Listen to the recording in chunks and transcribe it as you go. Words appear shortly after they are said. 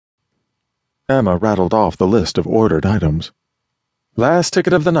Emma rattled off the list of ordered items. "Last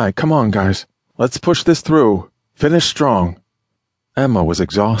ticket of the night, come on, guys. Let's push this through. Finish strong." Emma was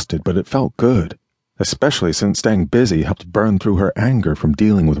exhausted, but it felt good, especially since staying busy helped burn through her anger from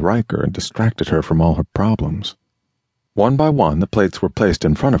dealing with Riker and distracted her from all her problems. One by one, the plates were placed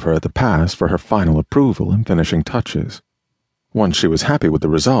in front of her at the pass for her final approval and finishing touches. Once she was happy with the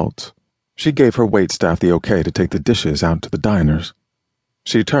results, she gave her waitstaff the okay to take the dishes out to the diners.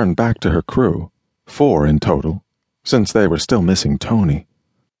 She turned back to her crew, 4 in total, since they were still missing Tony.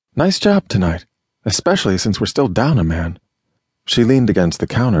 "Nice job tonight, especially since we're still down a man." She leaned against the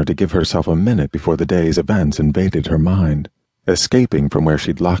counter to give herself a minute before the day's events invaded her mind, escaping from where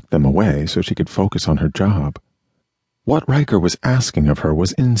she'd locked them away so she could focus on her job. What Riker was asking of her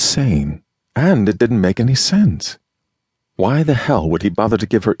was insane, and it didn't make any sense. Why the hell would he bother to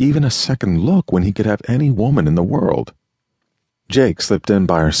give her even a second look when he could have any woman in the world? Jake slipped in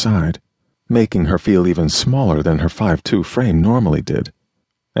by her side, making her feel even smaller than her 5'2" frame normally did,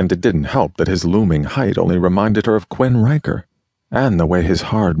 and it didn't help that his looming height only reminded her of Quinn Riker, and the way his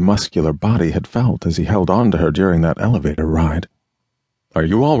hard, muscular body had felt as he held on to her during that elevator ride. "Are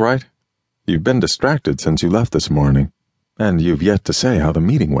you all right? You've been distracted since you left this morning, and you've yet to say how the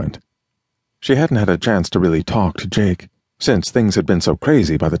meeting went." She hadn't had a chance to really talk to Jake, since things had been so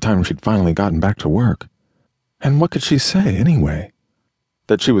crazy by the time she'd finally gotten back to work. And what could she say, anyway?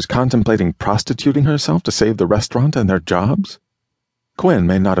 That she was contemplating prostituting herself to save the restaurant and their jobs? Quinn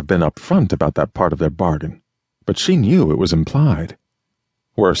may not have been upfront about that part of their bargain, but she knew it was implied.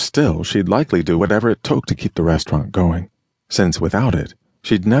 Worse still, she'd likely do whatever it took to keep the restaurant going, since without it,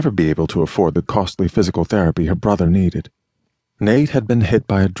 she'd never be able to afford the costly physical therapy her brother needed. Nate had been hit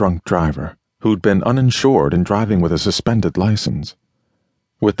by a drunk driver who'd been uninsured and driving with a suspended license.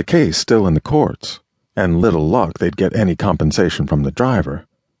 With the case still in the courts, and little luck they'd get any compensation from the driver,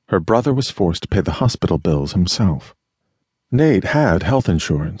 her brother was forced to pay the hospital bills himself. Nate had health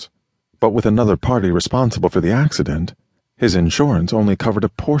insurance, but with another party responsible for the accident, his insurance only covered a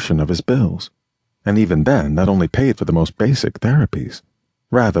portion of his bills, and even then that only paid for the most basic therapies,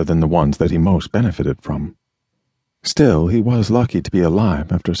 rather than the ones that he most benefited from. Still, he was lucky to be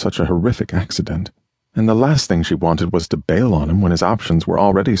alive after such a horrific accident, and the last thing she wanted was to bail on him when his options were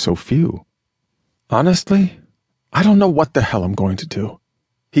already so few. "Honestly, I don't know what the hell I'm going to do.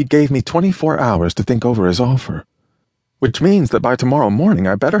 He gave me 24 hours to think over his offer, which means that by tomorrow morning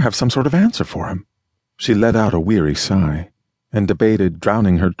I better have some sort of answer for him." She let out a weary sigh, and debated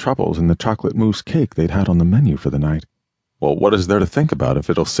drowning her troubles in the chocolate mousse cake they'd had on the menu for the night. "Well, what is there to think about if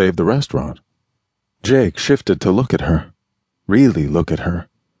it'll save the restaurant?" Jake shifted to look at her, really look at her,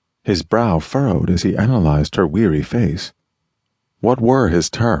 his brow furrowed as he analyzed her weary face. What were his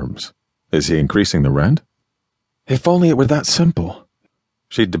terms? Is he increasing the rent? If only it were that simple.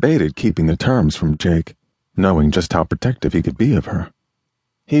 She debated keeping the terms from Jake, knowing just how protective he could be of her.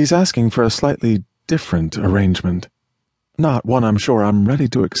 He's asking for a slightly different arrangement, not one I'm sure I'm ready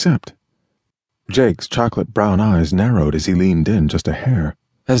to accept. Jake's chocolate brown eyes narrowed as he leaned in just a hair,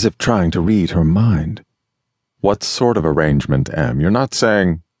 as if trying to read her mind. "What sort of arrangement, Em? You're not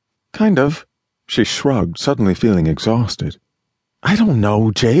saying—" "Kind of." She shrugged, suddenly feeling exhausted. "I don't know,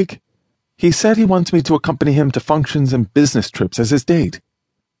 Jake. He said he wants me to accompany him to functions and business trips as his date."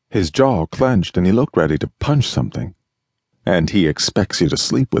 His jaw clenched and he looked ready to punch something. "And he expects you to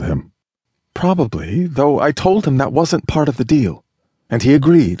sleep with him?" "Probably, though I told him that wasn't part of the deal, and he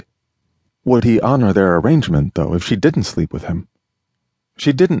agreed." Would he honor their arrangement, though, if she didn't sleep with him?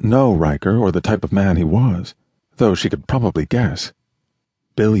 She didn't know Riker or the type of man he was, though she could probably guess.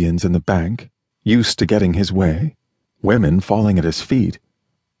 Billions in the bank, used to getting his way, women falling at his feet,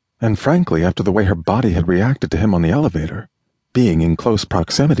 and frankly, after the way her body had reacted to him on the elevator, being in close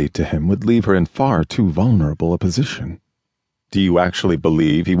proximity to him would leave her in far too vulnerable a position. "Do you actually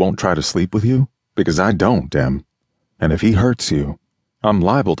believe he won't try to sleep with you? Because I don't, Em. And if he hurts you, I'm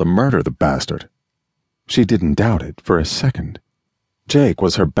liable to murder the bastard." She didn't doubt it for a second. Jake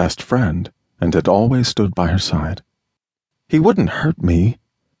was her best friend and had always stood by her side. "He wouldn't hurt me.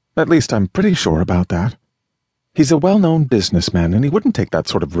 At least I'm pretty sure about that. He's a well-known businessman and he wouldn't take that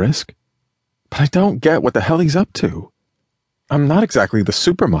sort of risk. But I don't get what the hell he's up to. I'm not exactly the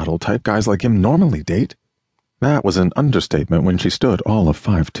supermodel type guys like him normally date." That was an understatement when she stood all of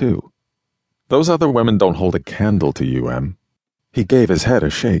 5'2". "Those other women don't hold a candle to you, Em." He gave his head a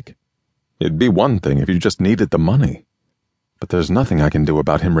shake. "It'd be one thing if you just needed the money. But there's nothing I can do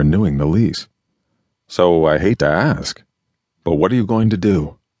about him renewing the lease. So I hate to ask, but what are you going to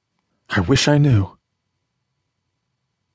do?" "I wish I knew."